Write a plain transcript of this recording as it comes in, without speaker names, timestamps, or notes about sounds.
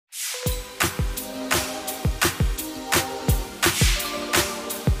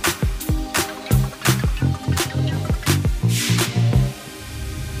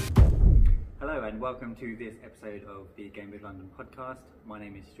welcome to this episode of the Game With London podcast. My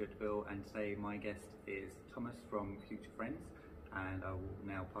name is Stuart Bill, and today my guest is Thomas from Future Friends, and I will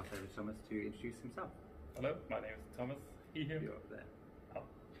now pass over to Thomas to introduce himself. Hello, my name is Thomas. You're up there. Oh.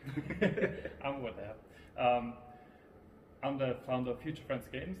 I'm over there. I'm the founder of Future Friends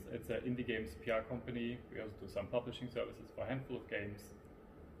Games. It's an indie games PR company. We also do some publishing services for a handful of games.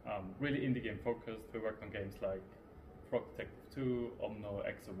 Really indie game focused. We work on games like Frog Detective 2, Omno,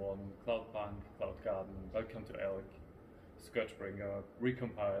 Exo 1, Cloudpunk, Cloud Garden, Welcome to Elk, Scourgebringer,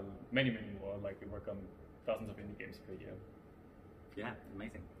 Recompile, many more. Like, we work on dozens of indie games per year. Yeah,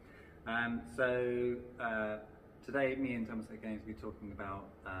 amazing. Today me and Thomas are going to be talking about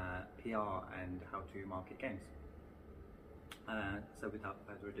PR and how to market games. So without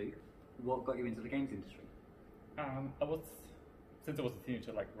further ado, what got you into the games industry? Since I was a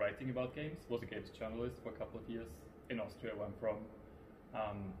teenager, like writing about games, was a games journalist for a couple of years in Austria, where I'm from.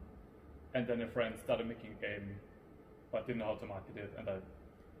 And then a friend started making a game, but didn't know how to market it, and I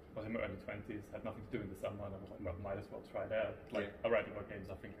was in my early 20s, had nothing to do in the summer, and I was like, well, might as well try that. Like, I write about games,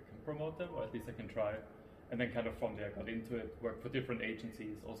 I think I can promote them, or at least I can try. And then kind of from there, I got into it, worked for different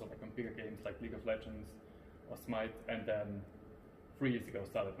agencies, also like on bigger games like League of Legends or Smite, and then 3 years ago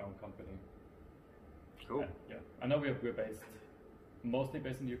started my own company. Cool. Yeah, I know we're mostly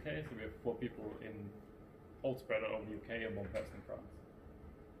based in the UK, so we have 4 people all spread out over the UK and 1 person in France.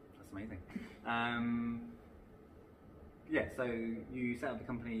 That's amazing. So you set up the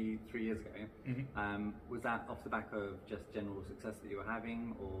company 3 years ago. Mm-hmm. Was that off the back of just general success that you were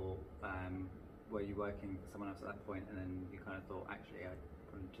having, or were you working for someone else at that point and then you kind of thought, actually, I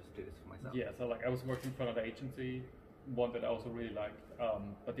want to just do this for myself? Yeah, so like I was working for another agency, one that I also really liked,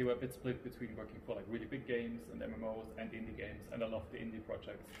 but they were a bit split between working for like really big games and MMOs and indie games, and I loved the indie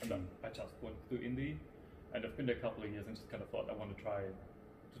projects, and I just wanted to do indie, and I've been there a couple of years and just kind of thought I want to try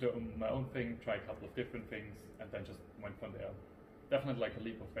to do my own thing, try a couple of different things, and then just went from there. Definitely like a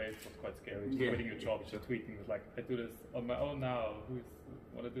leap of faith, was quite scary, just quitting your job, just tweeting with like, I do this on my own now,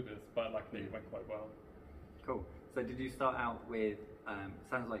 want to do this, but luckily it went quite well. Cool. So did you start out with,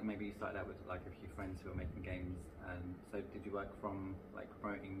 sounds like maybe you started out with like a few friends who were making games, so did you work from like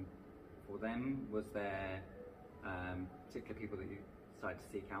promoting for them? Was there particular people that you decided to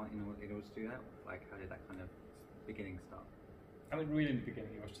seek out in order to do that? Like, how did that kind of beginning start? I mean, really in the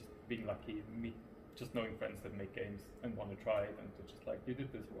beginning it was just being lucky, just knowing friends that make games and want to try it, and they're just like, you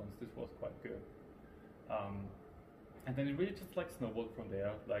did this once, this was quite good. And then it really just like snowballed from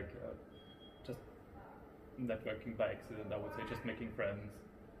there, like just networking by accident, I would say, just making friends.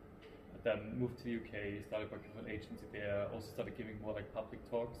 Then moved to the UK, started working for an agency there, also started giving more like public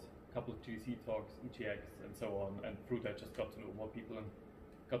talks, a couple of GC talks, EGX and so on, and through that just got to know more people and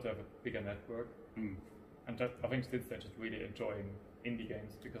got to have a bigger network. And I think since then just really enjoying indie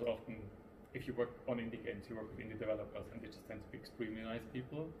games, because often if you work on indie games, you work with indie developers and they just tend to be extremely nice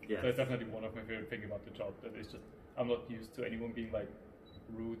people. Yes. So it's definitely one of my favorite things about the job, that it's just, I'm not used to anyone being like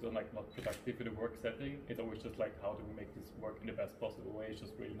rude or like not productive in a work setting. It's always just like, how do we make this work in the best possible way? It's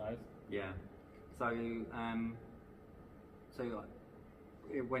just really nice. Yeah. So,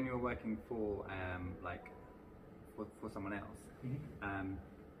 when you were working for for someone else, Mm-hmm.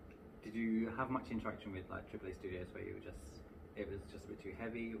 Did you have much interaction with like AAA studios where it was just a bit too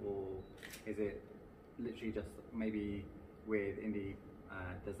heavy, or is it literally just maybe with indie,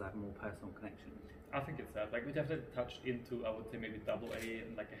 does that have more personal connection? I think it's that. Like, we definitely touched into, I would say, maybe AA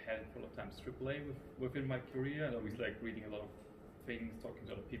and like a handful of times AAA within my career, and I was like reading a lot of things, talking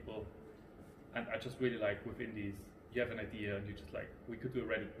to other people, and I just really like with indies, you have an idea and you just like, we could do a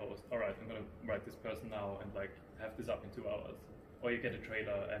Reddit post, alright, I'm gonna write this person now and like have this up in 2 hours. Or you get a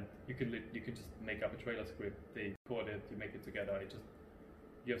trailer and you can just make up a trailer script, they record it, you make it together,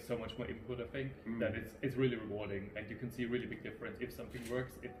 you have so much more input, I think, that it's really rewarding, and you can see a really big difference. If something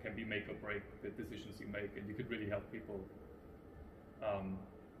works, it can be make or break the decisions you make, and you could really help people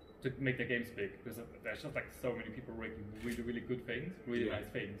to make their games big, because there's just like so many people making really, really good things, really nice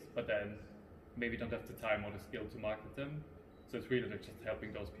things, but then maybe don't have the time or the skill to market them. So it's really like just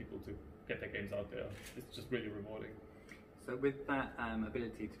helping those people to get their games out there. It's just really rewarding. So with that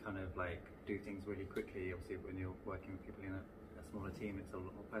ability to kind of like do things really quickly, obviously when you're working with people in a smaller team, it's a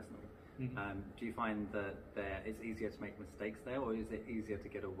lot more personal. Mm-hmm. Do you find that it's easier to make mistakes there, or is it easier to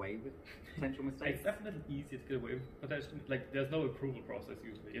get away with potential mistakes? It's definitely easier to get away with, but there's no approval process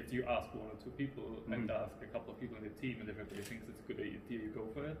usually. It's you ask 1 or 2 people and ask a couple of people in the team, and if everybody thinks it's a good idea, you go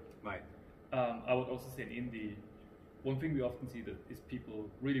for it. Right. I would also say in indie, one thing we often see that is people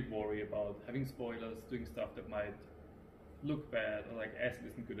really worry about having spoilers, doing stuff that might look bad, or like asset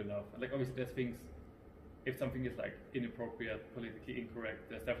isn't good enough. And like obviously there's things if something is like inappropriate, politically incorrect,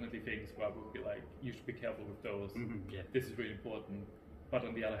 there's definitely things where I would be like, you should be careful with those. Yeah. This is really important. But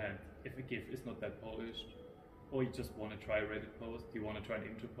on the other hand, if a GIF is not that polished, or you just want to try a Reddit post, you want to try an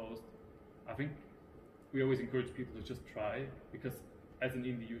intro post, I think we always encourage people to just try, because as an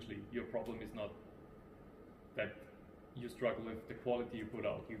indie, usually your problem is not that you struggle with the quality you put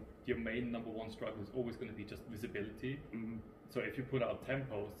out. Your main number one struggle is always going to be just visibility. So if you put out 10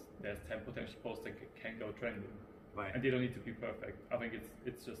 posts, there's 10 potential posts that can go trending. Right. And they don't need to be perfect. I think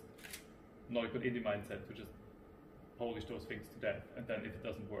it's just not a good indie mindset to just polish those things to death. And then if it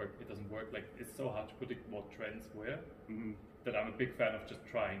doesn't work, it doesn't work. Like, it's so hard to predict what trends where that I'm a big fan of just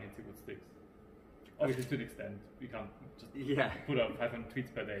trying and see what sticks. Obviously, to an extent, you can't just put out 500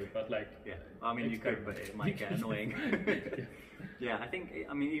 tweets per day, but like... Yeah, I mean, you could, but it might get annoying. Yeah, I think,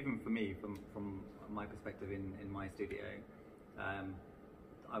 I mean, even for me, from my perspective in my studio,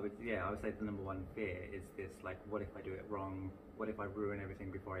 I would say the number one fear is this, like, what if I do it wrong? What if I ruin everything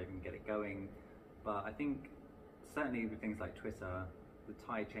before I even get it going? But I think, certainly with things like Twitter, the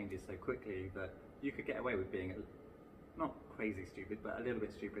tide changes so quickly that you could get away with being not crazy stupid, but a little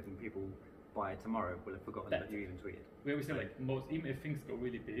bit stupid, and people by tomorrow will have forgotten that you even tweeted. We always say, like, even if things go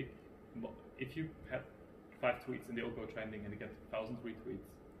really big, if you have 5 tweets and they all go trending and you get 1,000 retweets,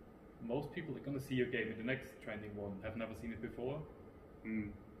 most people are going to see your game in the next trending one have never seen it before.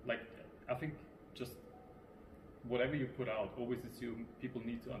 Like, I think just whatever you put out, always assume people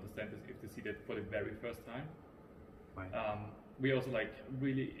need to understand this if they see that for the very first time. Right. We also, like,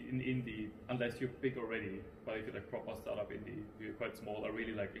 really in indie, unless you're big already, but if you're like proper startup indie, you're quite small, I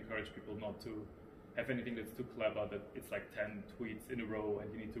really like encourage people not to have anything that's too clever, that it's like 10 tweets in a row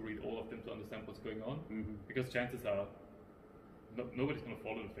and you need to read all of them to understand what's going on. Because chances are nobody's going to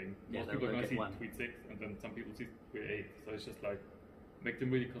follow the thing. Most people are going to see tweet 6 and then some people see tweet 8. So it's just like, make them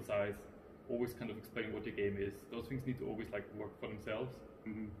really concise, always kind of explain what your game is. Those things need to always like work for themselves.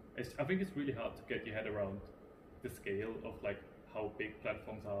 I think it's really hard to get your head around the scale of like how big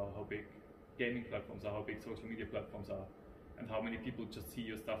platforms are, how big gaming platforms are, how big social media platforms are, and how many people just see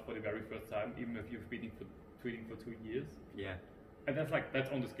your stuff for the very first time, even if you've been tweeting for 2 years. Yeah. And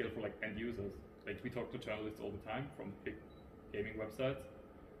that's on the scale for like end users. Like, we talk to journalists all the time from big gaming websites,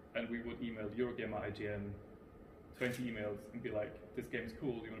 and we would email Eurogamer, IGN, 20 emails and be like, this game is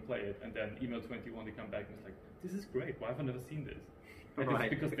cool, you want to play it? And then email 21, they come back and it's like, this is great, why have I never seen this? And it's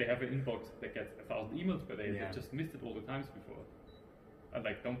because they have an inbox that gets 1,000 emails per day. They just missed it all the times before. And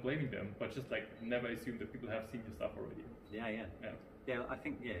like, don't blame them, but just like never assume that people have seen your stuff already. Yeah, I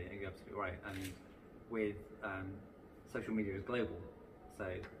think you're absolutely right. And with social media is global, so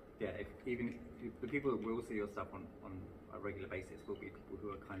yeah, if the people that will see your stuff on a regular basis will be people who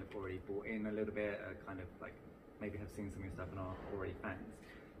are kind of already bought in a little bit, kind of like maybe have seen some of your stuff and are already fans.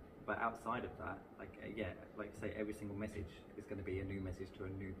 But outside of that, like say every single message is going to be a new message to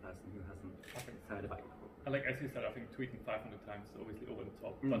a new person who hasn't heard about you before. And like, as you said, I think tweeting 500 times is obviously over the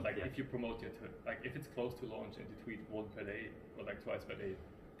top. But like, if you promote your like, if it's close to launch and you tweet 1 per day or like twice per day,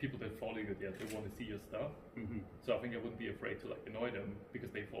 people that follow you there, they want to see your stuff. So I think I wouldn't be afraid to like annoy them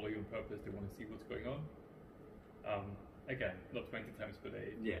because they follow you on purpose. They want to see what's going on. Again, not 20 times per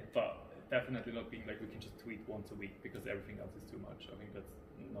day. But definitely not being like, we can just tweet once a week because everything else is too much. I think that's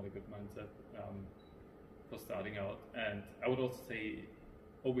not a good mindset for starting out. And I would also say,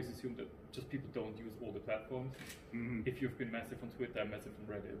 always assume that just people don't use all the platforms. If you've been massive on Twitter, massive on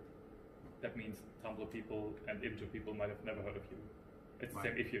Reddit, that means Tumblr people and Imgur people might have never heard of you. It's the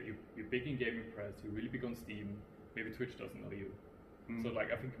same if you're big in gaming press, you're really big on Steam, maybe Twitch doesn't know you. So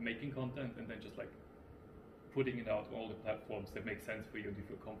like, I think making content and then just like putting it out on all the platforms that make sense for you and you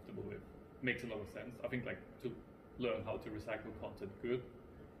feel comfortable with makes a lot of sense. I think like to learn how to recycle content good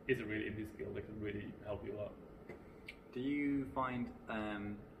is a really indie skill that can really help you a lot. Do you find,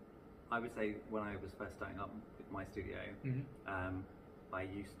 I would say when I was first starting up with my studio, I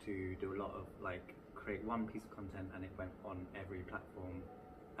used to do a lot of like create one piece of content and it went on every platform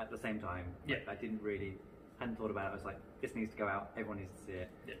at the same time. Like, I hadn't thought about it. I was like, this needs to go out, everyone needs to see it.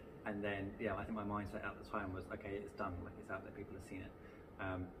 And then, I think my mindset at the time was, okay, it's done, like it's out there, people have seen it.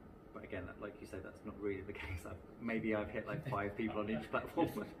 But again, like you said, that's not really the case. Maybe I've hit like 5 people on each platform.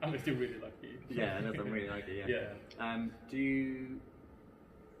 Unless you're really lucky. Unless I'm really lucky,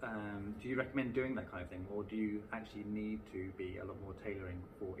 do you recommend doing that kind of thing, or do you actually need to be a lot more tailoring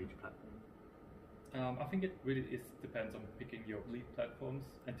for each platform? I think it really depends on picking your lead platforms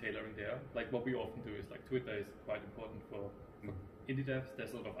and tailoring there. Like, what we often do is, like, Twitter is quite important for indie devs.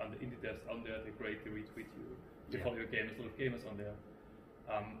 There's a lot of indie devs on there. They're great, they retweet you, they follow your game. There's a lot of gamers on there.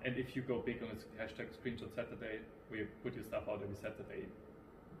 And if you go big on this hashtag Screenshot Saturday, where you put your stuff out every Saturday,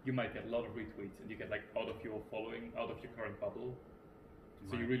 you might get a lot of retweets and you get like out of your following, out of your current bubble.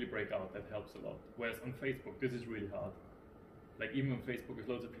 So you Right. really break out, that helps a lot. Whereas on Facebook, this is really hard. Like even on Facebook, if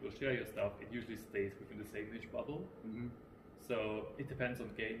loads of people share your stuff, it usually stays within the same niche bubble. Mm-hmm. So it depends on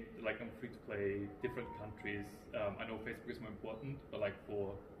game, like on free to play, different countries. I know Facebook is more important, but like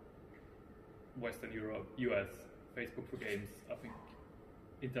for Western Europe, US, Facebook for games, I think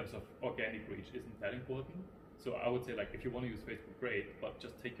in terms of organic reach isn't that important. So I would say like if you want to use Facebook, great, but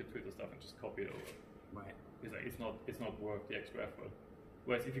just take your Twitter stuff and just copy it over. Right. It's like it's not worth the extra effort.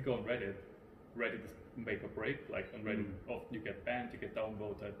 Whereas if you go on Reddit, Reddit is make or break. Like on Reddit, often you get banned, you get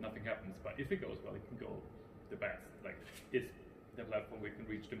downvoted, nothing happens. But if it goes well, it can go the best. Like it's the platform where you can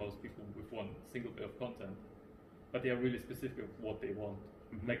reach the most people with one single bit of content. But they are really specific of what they want.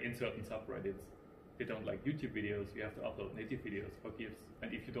 Mm-hmm. Like in certain subreddits, they don't like YouTube videos. You have to upload native videos for GIFs.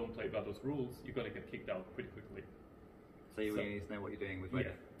 And if you don't play by those rules, you're gonna get kicked out pretty quickly. So you really need to know what you're doing with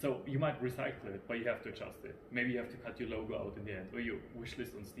Reddit. Yeah. So you might recycle it, but you have to adjust it. Maybe you have to cut your logo out in the end, or your wish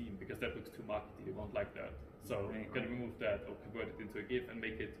list on Steam, because that looks too markety. You won't like that. So Right, you can right. remove that or convert it into a GIF and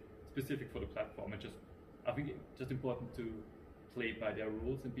make it specific for the platform. And just, I think it's just important to play by their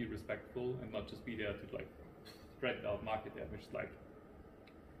rules and be respectful and not just be there to like spread it out, market it. Which is like,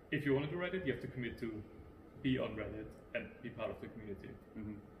 if you want to do Reddit, you have to commit to be on Reddit and be part of the community.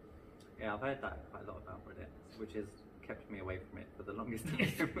 Mm-hmm. Yeah, I've heard that quite a lot about Reddit, which has kept me away from it for the longest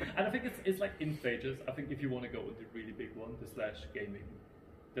time. And I think it's like in stages. I think if you want to go with the really big one, the slash gaming,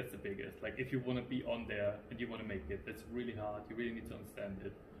 that's the biggest. Like if you want to be on there and you want to make it, that's really hard. You really need to understand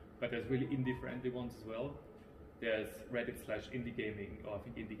it. But there's really indie friendly ones as well. There's Reddit slash indie gaming, or I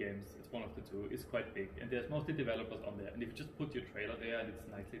think indie games, it's one of the two, it's quite big. And there's mostly developers on there. And if you just put your trailer there and it's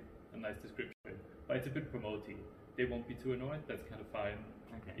a nice description, but it's a bit promoty, they won't be too annoyed, that's kind of fine.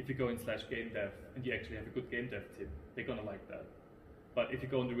 Okay. If you go in slash game dev and you actually have a good game dev team, they're gonna like that. But if you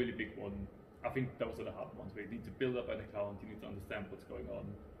go on the really big one, I think those are the hard ones where you need to build up an account, you need to understand what's going on.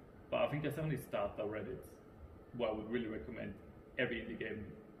 But I think there's only starter Reddits where I would really recommend every indie game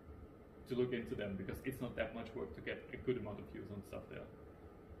to look into them, because it's not that much work to get a good amount of views on stuff there.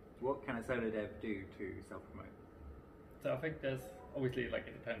 What can a solo dev do to self-promote? So I think there's obviously, like,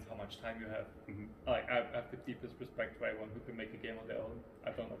 it depends how much time you have. Mm-hmm. Like I have the deepest respect for everyone who can make a game on their own. I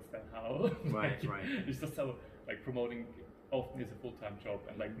don't understand how. Right, Like, right. It's just so like promoting often is a full-time job,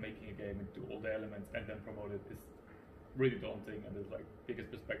 and like making a game and do all the elements and then promote it is really daunting, and there's like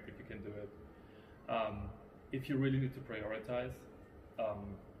biggest perspective you can do it. If you really need to prioritize,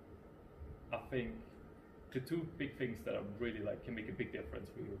 I think the two big things that are really like can make a big difference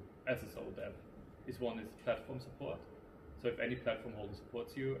for you as a solo dev is one is platform support. So if any platform holder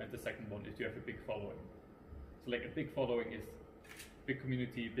supports you, and the second one is you have a big following. So like a big following is big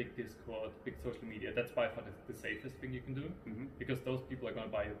community, big Discord, big social media. That's by far the safest thing you can do, because those people are going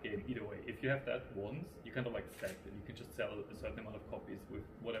to buy your game either way. If you have that once, you kind of like set and you can just sell a certain amount of copies with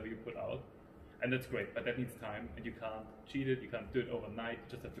whatever you put out. And that's great, but that needs time, and you can't cheat it, you can't do it overnight, you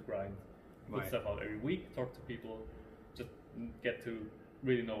just have to grind. Put Right. stuff out every week, talk to people, just get to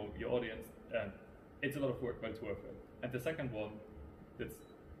really know your audience, and it's a lot of work, but it's worth it. And the second one that's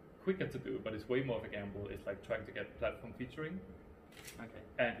quicker to do, but it's way more of a gamble, is like trying to get platform featuring. Okay.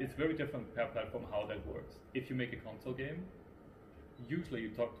 And it's very different per platform how that works. If you make a console game, usually you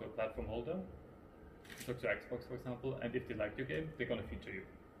talk to a platform holder, you talk to Xbox for example, and if they like your game, they're going to feature you.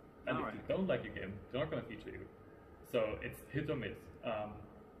 And if Alright. they don't like your game, they're not going to feature you. So it's hit or miss,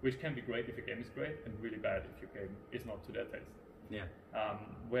 which can be great if your game is great, and really bad if your game is not to their taste. Yeah.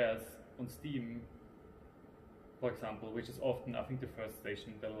 Whereas on Steam, for example, which is often, I think, the first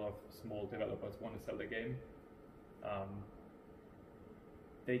station that a lot of small developers want to sell their game,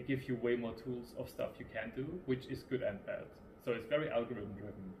 they give you way more tools of stuff you can do, which is good and bad. So it's very algorithm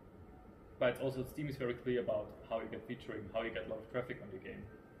driven. But it's also, Steam is very clear about how you get featuring, how you get a lot of traffic on your game.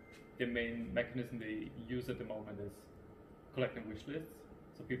 The main mechanism they use at the moment is collecting wish lists.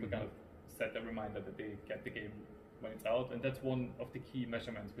 So people kind of set a reminder that they get the game when it's out, and that's one of the key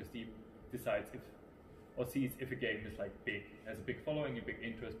measurements where Steam decides if, or sees if a game is like big, has a big following, a big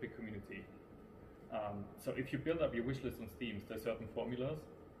interest, big community. So if you build up your wish list on Steam, there's certain formulas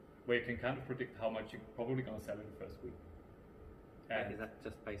where you can kind of predict how much you're probably going to sell in the first week. And Is that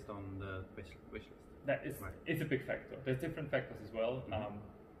just based on the wish list? that is, Right. it's a big factor. There's different factors as well.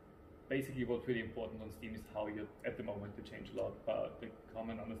 Basically, what's really important on Steam is how you, at the moment, to change a lot, but the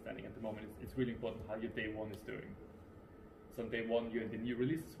common understanding at the moment is it's really important how your day one is doing. So on day one, you're in the new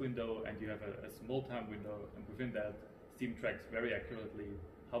releases window, and you have a small time window, and within that, Steam tracks very accurately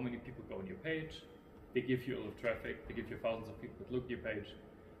how many people go on your page. They give you a lot of traffic, they give you thousands of people that look at your page,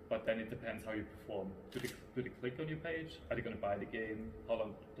 but then it depends how you perform. Do they click on your page? Are they going to buy the game? How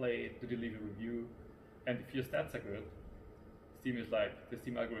long to play it? Do they leave a review? And if your stats are good, Steam is like, the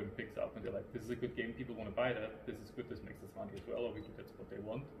Steam algorithm picks up and they're like, this is a good game, people want to buy that, this is good, this makes us money as well, obviously that's what they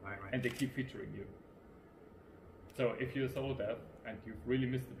want. Right. And they keep featuring you. So if you're a solo dev and you've really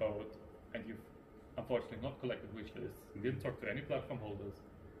missed the boat and you've unfortunately not collected wish lists, didn't talk to any platform holders,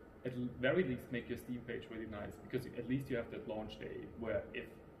 at very least make your Steam page really nice, because at least you have that launch day where if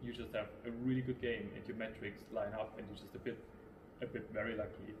you just have a really good game and your metrics line up and you're just a bit very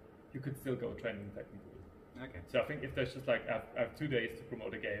lucky, you could still go trending technically. Okay. So I think if there's just like, I have 2 days to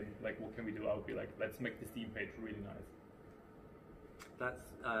promote a game, like what can we do? I would be like, let's make the Steam page really nice.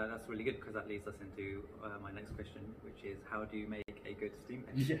 That's really good, because that leads us into my next question, which is how do you make a good Steam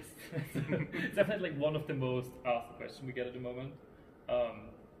page? Yes, it's definitely like one of the most asked questions we get at the moment.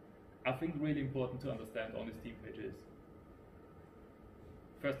 I think really important to understand on the Steam page is,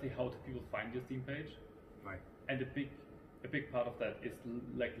 firstly, how do people find your Steam page? Right. And a big part of that is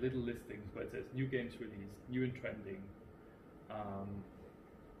like little listings where it says new games released, new and trending,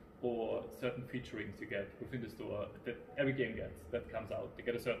 or certain featurings you get within the store that every game gets that comes out. They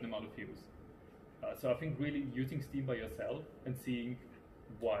get a certain amount of views. So I think really using Steam by yourself and seeing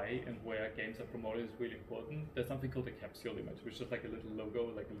why and where games are promoted is really important. There's something called a capsule image, which is just like a little logo,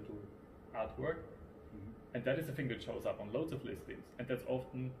 like a little artwork. And that is a thing that shows up on loads of listings, and that's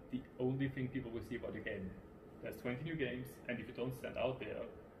often the only thing people will see about a game. There's 20 new games, and if you don't stand out there,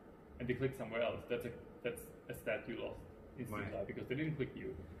 and they click somewhere else, that's a stat you lost instantly, right, because they didn't click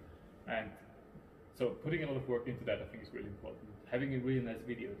you. And so putting a lot of work into that, I think, is really important. Having a really nice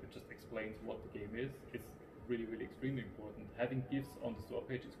video that just explains what the game is really, really extremely important. Having GIFs on the store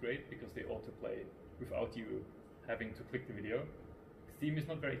page is great because they autoplay without you having to click the video. Steam is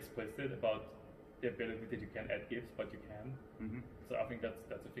not very explicit about the ability that you can add GIFs, but you can. So I think that's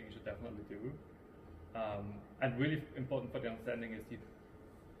a thing you should definitely do. And really important for the understanding is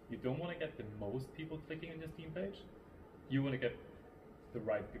you don't want to get the most people clicking on your Steam page. You want to get the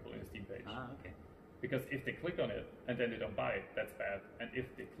right people on your Steam page. Okay. Because if they click on it and then they don't buy it, that's bad. And if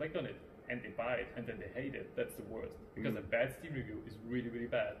they click on it and they buy it and then they hate it, that's the worst. Because a bad Steam review is really, really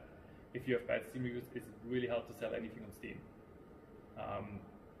bad. If you have bad Steam reviews, it's really hard to sell anything on Steam.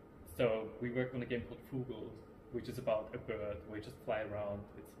 So we worked on a game called Fugel, which is about a bird where you just fly around.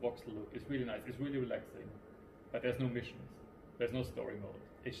 It's voxel look. It's really nice. It's really relaxing. But there's no missions. There's no story mode.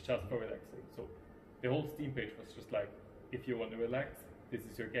 It's just for relaxing. So the whole Steam page was just like, if you want to relax, this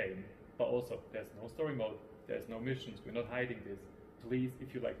is your game. But also, there's no story mode. There's no missions. We're not hiding this. Please,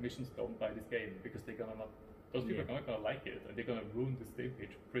 if you like missions, don't buy this game, because they're gonna not. Those people are not gonna like it, and they're gonna ruin the Steam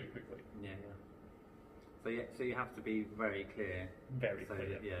page pretty quickly. So you have to be very clear. Very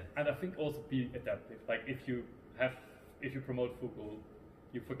clear. Yeah. And I think also be adaptive. Like if you promote Fugel,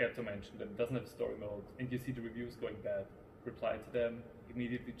 you forget to mention that it doesn't have story mode, and you see the reviews going bad, reply to them,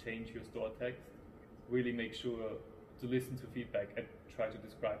 immediately change your store text, really make sure to listen to feedback and try to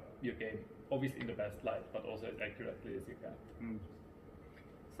describe your game, obviously in the best light, but also as accurately as you can.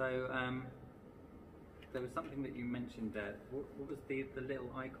 So there was something that you mentioned there. What was the little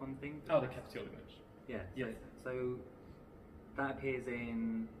icon thing? Oh, the capsule image. Yeah. Yes. So that appears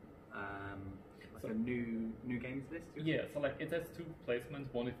in a new games list? Yeah, so like it has two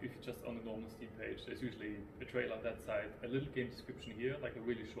placements. One, if you're just on a normal Steam page, there's usually a trailer on that side, a little game description here, like a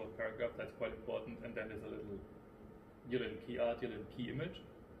really short paragraph, that's quite important, and then there's your little key art, your little key image.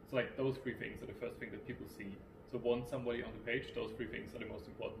 So like those three things are the first thing that people see. So once somebody on the page, those three things are the most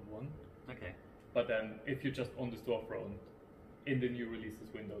important one. Okay. But then if you're just on the storefront, in the new releases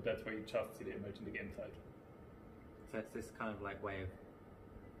window, that's where you just see the image in the game title. So it's this kind of like way of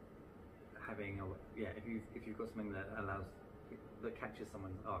having if you've got something that catches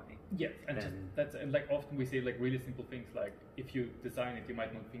someone's eye. Yes, and and like often we say like really simple things like if you design it, you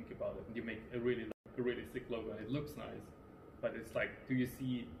might not think about it, and you make a really sick logo and it looks nice, but it's like, do you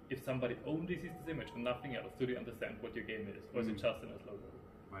see if somebody only sees this image and nothing else, do they understand what your game is, or is it just a nice logo?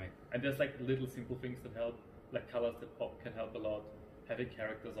 Right. And there's like little simple things that help, like colors that pop can help a lot. Having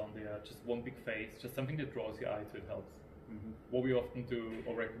characters on there, just one big face, just something that draws your eye to it helps. What we often do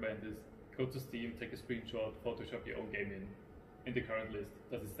or recommend is go to Steam, take a screenshot, Photoshop your own game in the current list.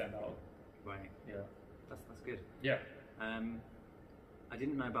 Does it stand out? Right. Yeah. That's good. Yeah. I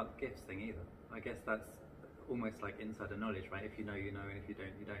didn't know about the GIFs thing either. I guess that's almost like insider knowledge, right? If you know, you know, and if you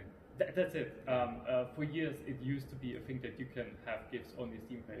don't, you don't. That's it. For years, it used to be a thing that you can have GIFs on your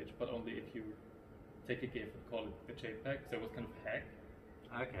Steam page, but only if you take a GIF and call it a JPEG. So it was kind of a hack.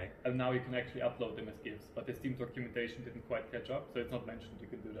 Okay. And now you can actually upload them as GIFs, but the Steam documentation didn't quite catch up, so it's not mentioned you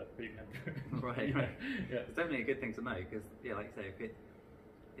can do that, but you can. Right. Yeah. It's definitely a good thing to know, because like you say,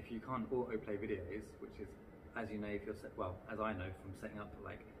 if you can't autoplay videos, which is, as you know, if you're well, as I know from setting up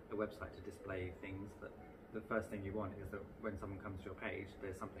like a website to display things, that the first thing you want is that when someone comes to your page,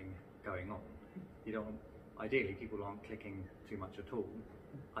 there's something going on. You don't. Ideally, people aren't clicking too much at all,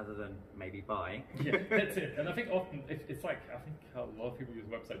 other than maybe buy. Yeah, that's it. And I think often it's like, I think how a lot of people use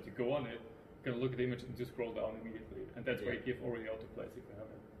websites. You go on it, you can look at the image and just scroll down immediately, and that's where you give already autoplays if you have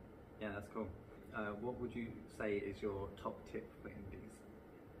it. Yeah, that's cool. What would you say is your top tip for indies?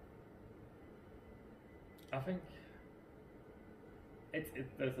 I think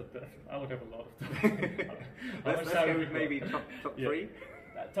I would have a lot of them. Let's go with maybe top three.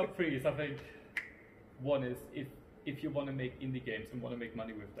 Top three is, I think, one is if you want to make indie games and want to make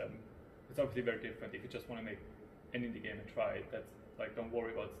money with them, it's obviously very different. If you just want to make an indie game and try it, that's like, don't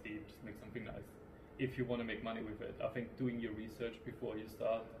worry about Steam, just make something nice. If you want to make money with it, I think doing your research before you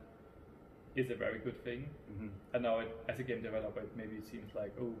start is a very good thing. Mm-hmm. And now, as a game developer, maybe it seems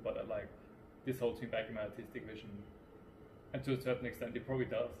like, oh, but I like, this holds me back in my artistic vision. And to a certain extent, it probably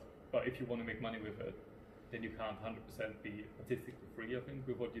does. But if you want to make money with it, then you can't 100% be artistically free, I think,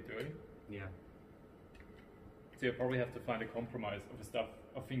 with what you're doing. Yeah. So you probably have to find a compromise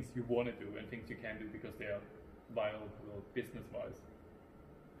of things you want to do and things you can do because they are viable business-wise.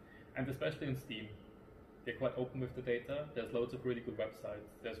 And especially on Steam, they're quite open with the data. There's loads of really good websites.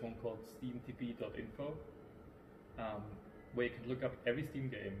 There's one called steamtp.info, where you can look up every Steam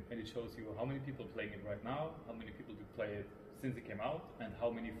game, and it shows you how many people are playing it right now, how many people do play it since it came out, and how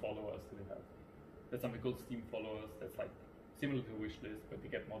many followers do they have. There's something called Steam followers that's like similar to a wish list, but they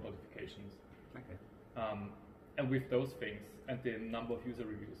get more notifications. Okay. And with those things and the number of user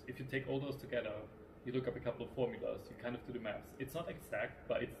reviews, if you take all those together, you look up a couple of formulas, you kind of do the maths. It's not exact,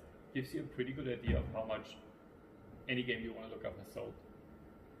 but it gives you a pretty good idea of how much any game you want to look up has sold.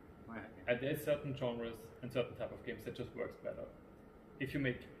 Right. And there's certain genres and certain type of games that just works better. If you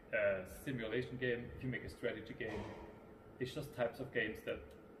make a simulation game, if you make a strategy game, it's just types of games that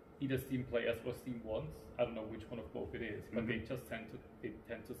either Steam players or Steam wants. I don't know which one of both it is, but they just tend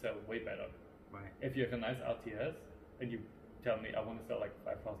to sell way better. Right. If you have a nice RTS and you tell me I want to sell like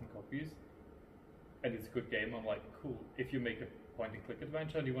 5,000 copies and it's a good game, I'm like, cool. If you make a point and click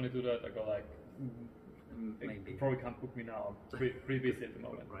adventure and you want to do that, I go like, maybe. You probably can't book me now. I'm pretty busy at the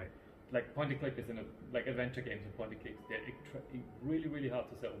moment. Right. Like point and click is like adventure games and point and clicks, they're really, really hard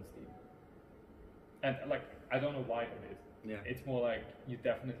to sell on Steam. And like, I don't know why that is. Yeah. It's more like you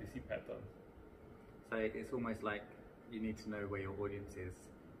definitely see patterns. So it's almost like you need to know where your audience is.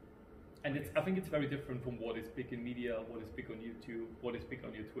 And I think it's very different from what is big in media, what is big on YouTube, what is big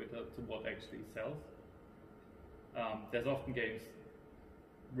on your Twitter, to what actually sells. There's often games,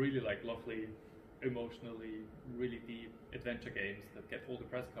 really like lovely, emotionally, really deep adventure games that get all the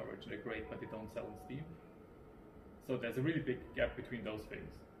press coverage, they're great, but they don't sell on Steam. So there's a really big gap between those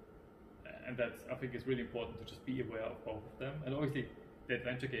things. And that's, I think, is really important to just be aware of both of them. And obviously, the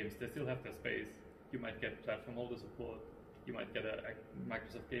adventure games, they still have their space. You might get platform holder support, you might get a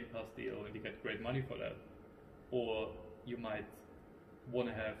Microsoft Game Pass deal and you get great money for that. Or you might want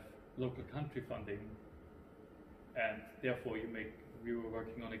to have local country funding, and therefore we were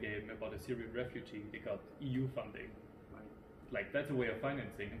working on a game about a Syrian refugee, they got EU funding. Right. Like, that's a way of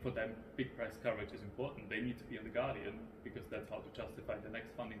financing, and for them, big press coverage is important. They need to be on The Guardian, because that's how to justify the next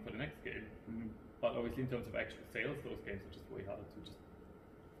funding for the next game. Mm-hmm. But obviously in terms of actual sales, those games are just way harder to just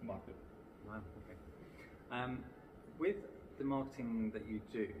market. Wow, okay. With the marketing that you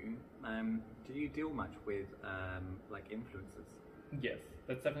do you deal much with like influencers? Yes,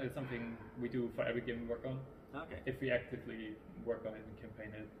 that's definitely something we do for every game we work on. Okay. If we actively work on it and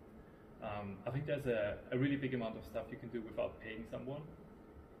campaign it. I think there's a really big amount of stuff you can do without paying someone.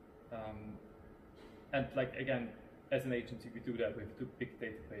 And like, again, as an agency, we do that with a big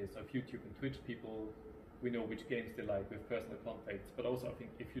database of YouTube and Twitch people. We know which games they like with personal contacts. But also, I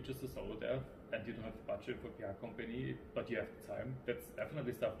think if you're just a solo dev and you don't have the budget for a PR company, but you have the time, that's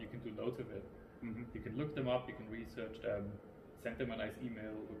definitely stuff you can do loads of it. Mm-hmm. You can look them up, you can research them, send them a nice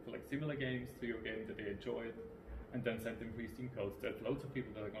email, look for like similar games to your game that they enjoyed, and then send them free Steam codes. There's loads of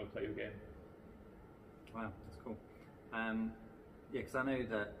people that are going to play your game. Wow, that's cool. Yeah, because I know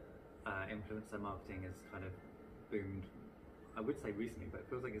that influencer marketing has kind of boomed, I would say recently, but it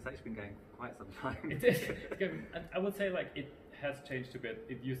feels like it's actually been going for quite some time. It is. And I would say like it has changed a bit.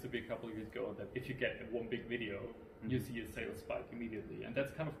 It used to be a couple of years ago that if you get one big video, you see a sales spike immediately, and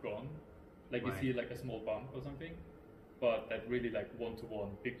that's kind of gone. Like you see like a small bump or something, but that really like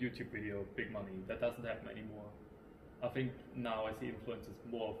one-to-one, big YouTube video, big money, that doesn't happen anymore. I think now I see influencers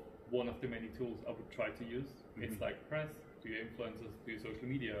more of one of the many tools I would try to use. It's like press, do your influencers, do your social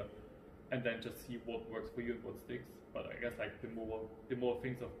media, and then just see what works for you and what sticks. But I guess like the more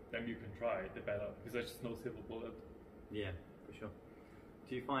things of them you can try, the better, because there's just no silver bullet. Yeah, for sure.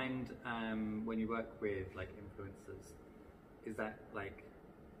 Do you find when you work with like influencers, is that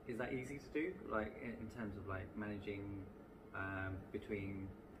easy to do? Like in terms of like managing between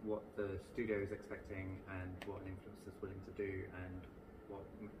what the studio is expecting and what an influencer is willing to do, and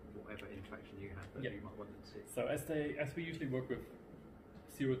whatever interaction you have that you might want them to see. So as we usually work with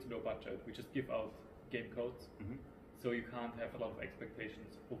 0 to no budget, we just give out game codes. Mm-hmm. So you can't have a lot of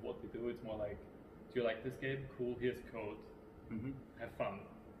expectations of what we do. It's more like, do you like this game? Cool, here's a code. Mm-hmm. Have fun.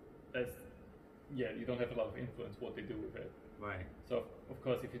 You don't have a lot of influence what they do with it. Right. So of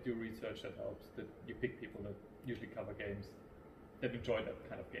course, if you do research, that helps. That you pick people that usually cover games, that enjoy that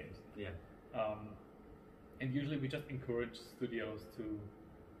kind of games. Yeah. And usually we just encourage studios to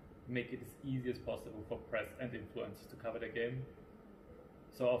make it as easy as possible for press and influencers to cover their game.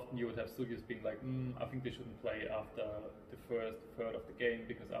 So often you would have studios being like, I think they shouldn't play after the first third of the game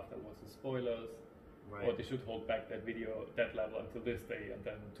because afterwards the spoilers. Right. Or they should hold back that level until this day, and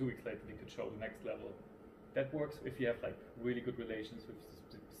then 2 weeks later they could show the next level. That works if you have like really good relations with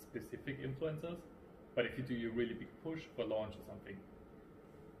specific influencers. But if you do a really big push for launch or something,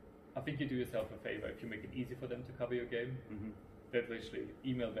 I think you do yourself a favor if you make it easy for them to cover your game. Mm-hmm. That literally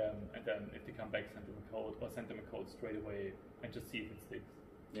email them, and then if they come back, send them a code, or send them a code straight away, and just see if it sticks.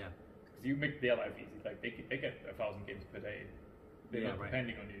 Yeah. Because you make their life easy. Like they get 1,000 games per day. They're not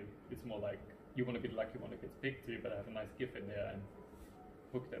depending on you. It's more like you want to be the lucky one that gets picked, so you better have a nice GIF in there and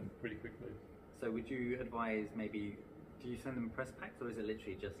hook them pretty quickly. So would you advise maybe, do you send them press packs, or is it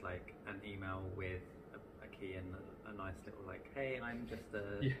literally just like an email with a key and a nice little like, hey, I'm just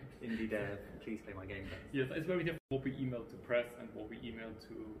a indie dev, please play my game? Yes, it's very different what we email to press and what we email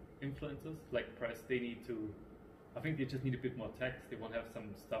to influencers. Like press, they need to, I think they just need a bit more text. They want to have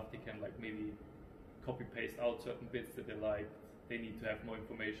some stuff they can like maybe copy paste out certain bits that they like. They need to have more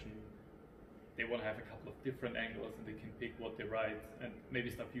information. They want to have a couple of different angles, and they can pick what they write, and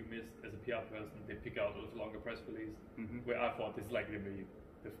maybe stuff you missed as a PR person, they pick out a longer press release. Mm-hmm. Where I thought this is like maybe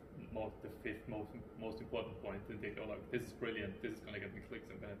the fifth most important point, and they go like, this is brilliant, this is going to get me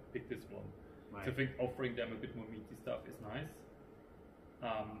clicks, I'm going to pick this one. Right. So I think offering them a bit more meaty stuff is nice.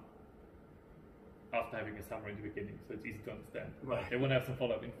 After having a summary in the beginning, so it's easy to understand. Right. They want to have some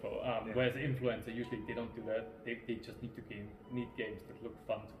follow-up info. Whereas an influencer, usually they don't do that. They just need games that look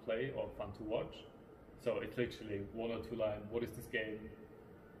fun to play or fun to watch. So it's literally 1 or 2 line, what is this game?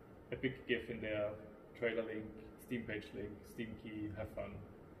 A big GIF in there, trailer link, Steam page link, Steam key, have fun.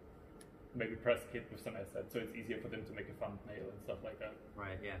 Maybe press kit with some assets, so it's easier for them to make a thumbnail and stuff like that.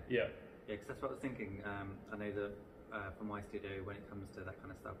 Right, yeah. Yeah. Yeah, because that's what I was thinking. I know that for my studio, when it comes to that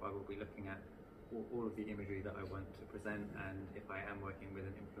kind of stuff, I will be looking at all of the imagery that I want to present, and if I am working with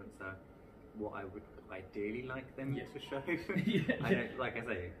an influencer, what I would ideally like them to show. I know, like I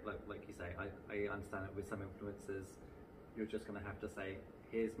say, like you say, I understand that with some influencers, you're just going to have to say,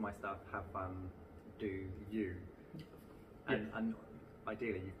 here's my stuff, have fun, do you. And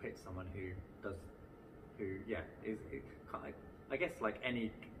ideally you've picked someone who is I guess like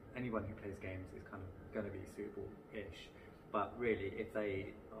anyone who plays games is kind of going to be suitable-ish. But really, if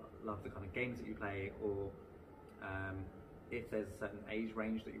they love the kind of games that you play, or if there's a certain age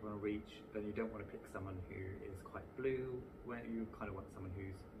range that you want to reach, then you don't want to pick someone who is quite blue, where you kind of want someone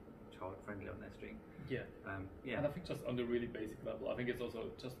who's child-friendly on their stream. Yeah. And I think just on the really basic level, I think it's also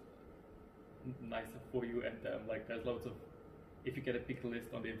just nicer for you and them. Like there's loads of, if you get a big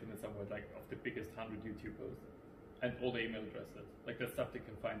list on the internet somewhere, like of the biggest 100 YouTubers, and all the email addresses, like there's stuff they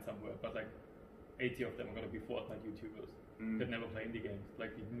can find somewhere, but like 80 of them are going to be Fortnite YouTubers that never play indie games.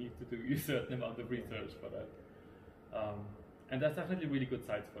 Like you need to do a certain amount of research for that. And there's definitely really good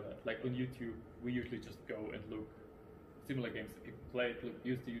sites for that. Like on YouTube, we usually just go and look similar games that people play,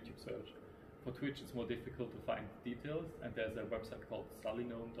 use the YouTube search. For Twitch, it's more difficult to find details, and there's a website called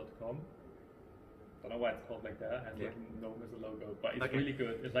sullynome.com. Don't know why it's called like that. It has like Gnome as a logo, but it's really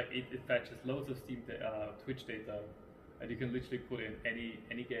good. It's like it fetches loads of Twitch data, and you can literally put in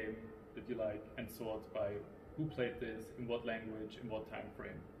any game that you like and sort by who played this, in what language, in what time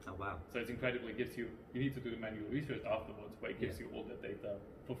frame. Oh wow! So it's incredible. It gives you need to do the manual research afterwards, but it gives you all that data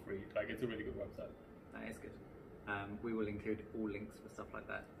for free. Like it's a really good website. That is good. We will include all links for stuff like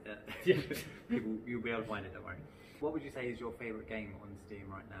that. Yeah. You'll be able to find it. Don't worry. What would you say is your favorite game on Steam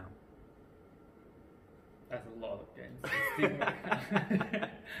right now? That's a lot of games.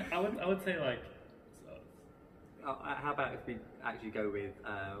 I would say like. How about if we actually go with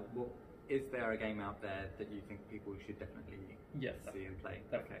is there a game out there that you think people should definitely see and play?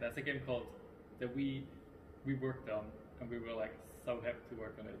 That's a game called that we worked on, and we were like so happy to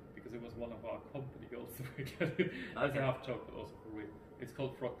work on it because it was one of our company goals to work on it. As a half joke, but also for real. It's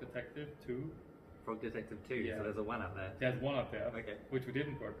called Frog Detective 2. Frog Detective 2, Yeah. so there's a 1 out there. There's one out there, Okay. which we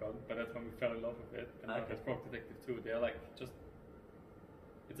didn't work on, but that's when we fell in love with it. And now there's Frog Detective 2. They're like just.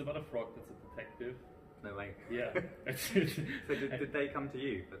 It's about a frog that's a detective. No way. Yeah. So did they come to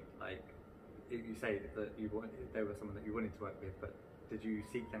you? But like, you say that they were someone that you wanted to work with, but did you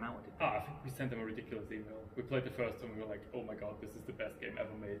seek them out? I think we sent them a ridiculous email. We played the first one, we were like, oh my god, this is the best game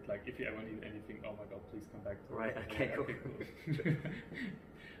ever made. Like, if you ever need anything, oh my god, please come back to us. Right, okay, cool.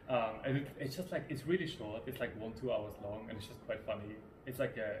 And it's just like, it's really short. It's like 1-2 hours long, and it's just quite funny. It's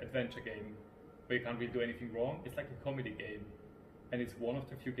like an adventure game where you can't really do anything wrong. It's like a comedy game, and it's one of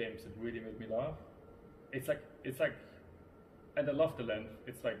the few games that really made me laugh. It's like, and I love the length.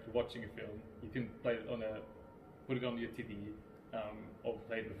 It's like watching a film. You can play it put it on your TV, or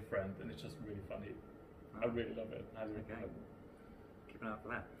play it with a friend, and it's just really funny. I really love it. I really love it. Keep an eye out for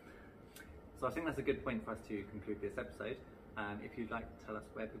that. So I think that's a good point for us to conclude this episode. If you'd like to tell us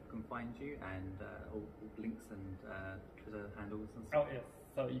where people can find you and all links and Twitter handles and stuff. Oh yes,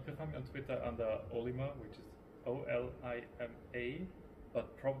 so you can find me on Twitter under Olima, which is Olima,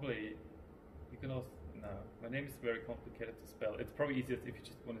 but probably you can also, no, my name is very complicated to spell. It's probably easiest if you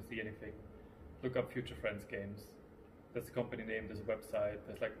just want to see anything. Look up Future Friends Games. There's a company name, there's a website,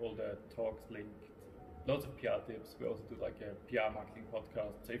 there's like all the talks linked, loads of PR tips. We also do like a PR marketing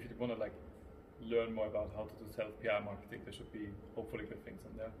podcast. So if you want to like learn more about how to do self-PR marketing, there should be hopefully good things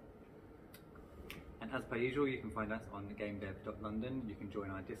on there. And as per usual, you can find us on gamedev.london. You can join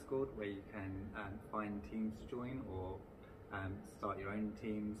our Discord where you can find teams to join or start your own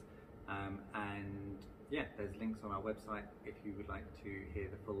teams. And yeah, there's links on our website if you would like to hear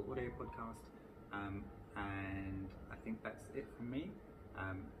the full audio podcast. And I think that's it from me.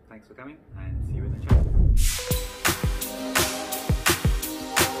 Thanks for coming and see you in the chat.